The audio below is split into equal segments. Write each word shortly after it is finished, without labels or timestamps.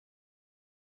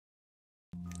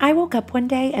I woke up one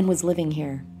day and was living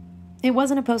here. It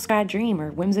wasn't a postgrad dream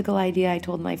or whimsical idea I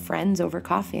told my friends over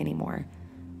coffee anymore.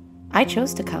 I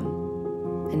chose to come,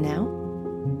 and now,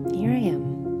 here I am.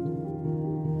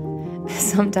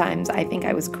 Sometimes I think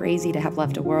I was crazy to have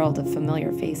left a world of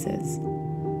familiar faces.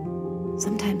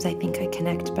 Sometimes I think I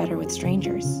connect better with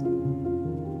strangers.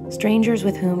 Strangers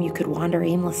with whom you could wander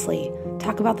aimlessly,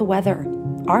 talk about the weather,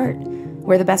 art,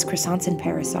 where the best croissants in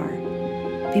Paris are.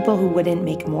 People who wouldn't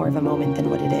make more of a moment than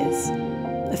what it is.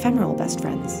 Ephemeral best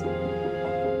friends.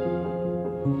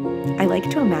 I like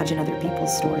to imagine other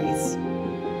people's stories.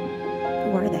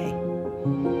 Who are they?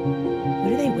 Who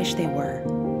do they wish they were?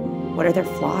 What are their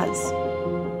flaws?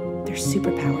 Their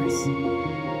superpowers?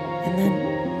 And then,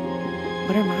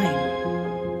 what are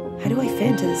mine? How do I fit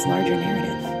into this larger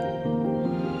narrative?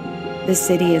 This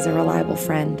city is a reliable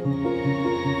friend.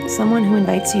 Someone who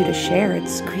invites you to share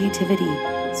its creativity,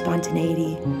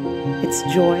 spontaneity, its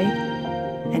joy,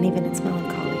 and even its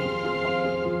melancholy.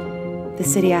 The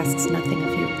city asks nothing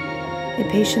of you. It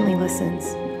patiently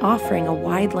listens, offering a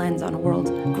wide lens on a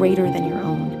world greater than your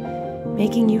own,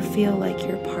 making you feel like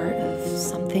you're part of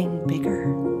something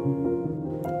bigger.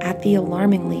 At the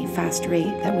alarmingly fast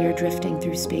rate that we are drifting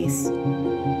through space,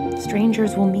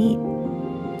 strangers will meet,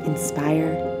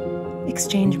 inspire,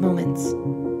 exchange moments,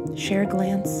 share a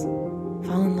glance,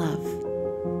 fall in love,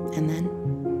 and then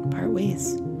part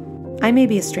ways. I may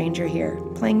be a stranger here,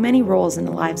 playing many roles in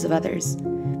the lives of others,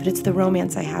 but it's the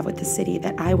romance I have with the city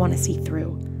that I want to see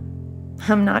through.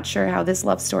 I'm not sure how this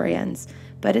love story ends,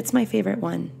 but it's my favorite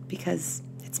one because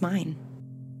it's mine.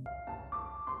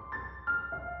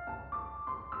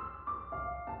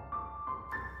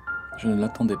 Je ne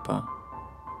l'attendais pas.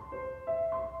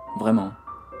 Vraiment.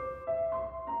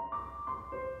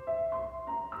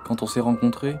 Quand on s'est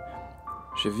rencontrés,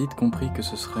 j'ai vite compris que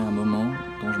ce serait un moment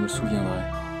dont je me souviendrais.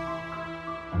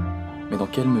 Mais dans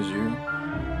quelle mesure,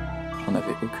 j'en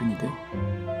avais aucune idée.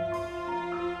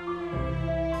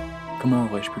 Comment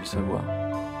aurais-je pu le savoir?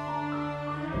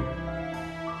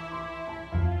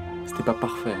 C'était pas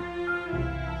parfait.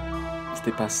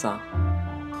 C'était pas ça.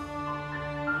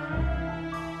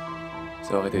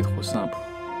 Ça aurait été trop simple.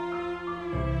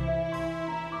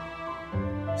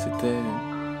 C'était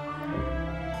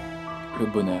le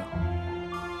bonheur.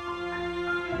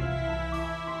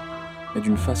 Mais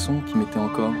d'une façon qui m'était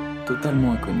encore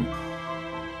totalement inconnue.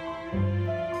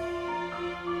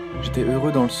 J'étais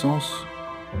heureux dans le sens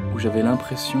où j'avais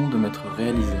l'impression de m'être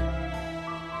réalisé.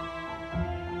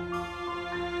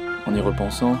 En y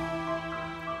repensant,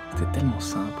 c'était tellement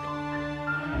simple.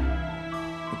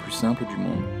 Le plus simple du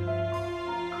monde.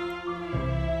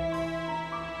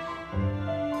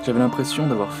 J'avais l'impression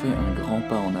d'avoir fait un grand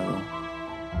pas en avant.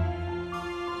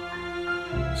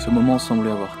 Ce moment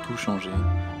semblait avoir tout changé.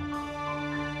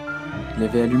 Il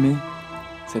avait allumé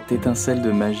cette étincelle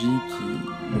de magie qui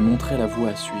me montrait la voie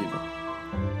à suivre.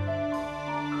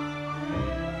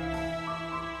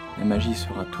 La magie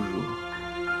sera toujours.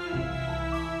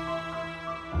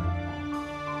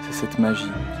 C'est cette magie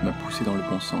qui m'a poussé dans le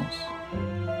bon sens.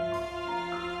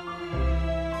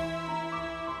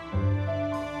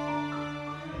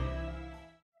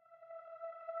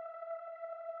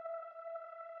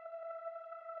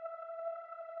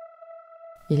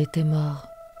 Il était mort,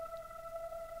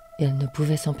 et elle ne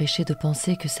pouvait s'empêcher de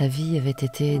penser que sa vie avait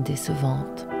été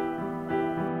décevante.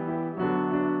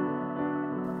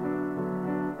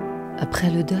 Après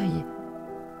le deuil,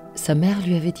 sa mère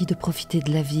lui avait dit de profiter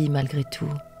de la vie malgré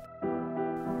tout,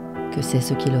 que c'est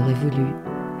ce qu'il aurait voulu.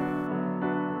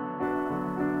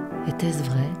 Était-ce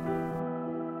vrai?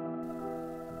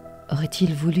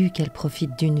 Aurait-il voulu qu'elle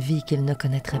profite d'une vie qu'il ne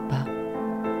connaîtrait pas?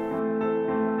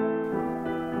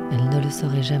 Elle ne le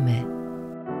saurait jamais.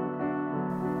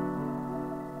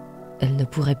 Elle ne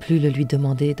pourrait plus le lui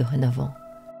demander dorénavant.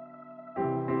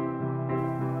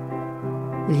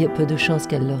 Il y a peu de chances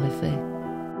qu'elle l'aurait fait.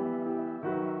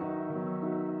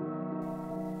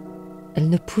 Elle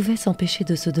ne pouvait s'empêcher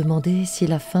de se demander si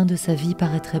la fin de sa vie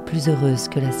paraîtrait plus heureuse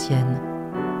que la sienne.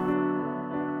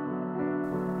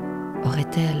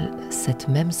 Aurait-elle cette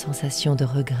même sensation de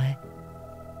regret?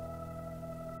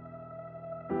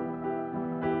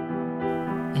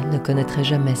 Elle ne connaîtrait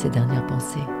jamais ses dernières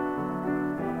pensées.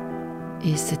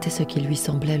 Et c'était ce qui lui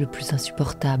semblait le plus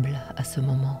insupportable à ce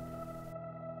moment.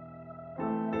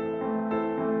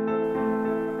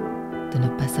 De ne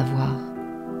pas savoir.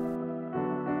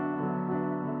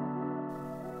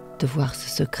 De voir ce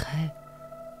secret,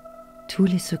 tous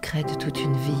les secrets de toute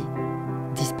une vie,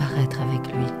 disparaître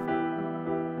avec lui.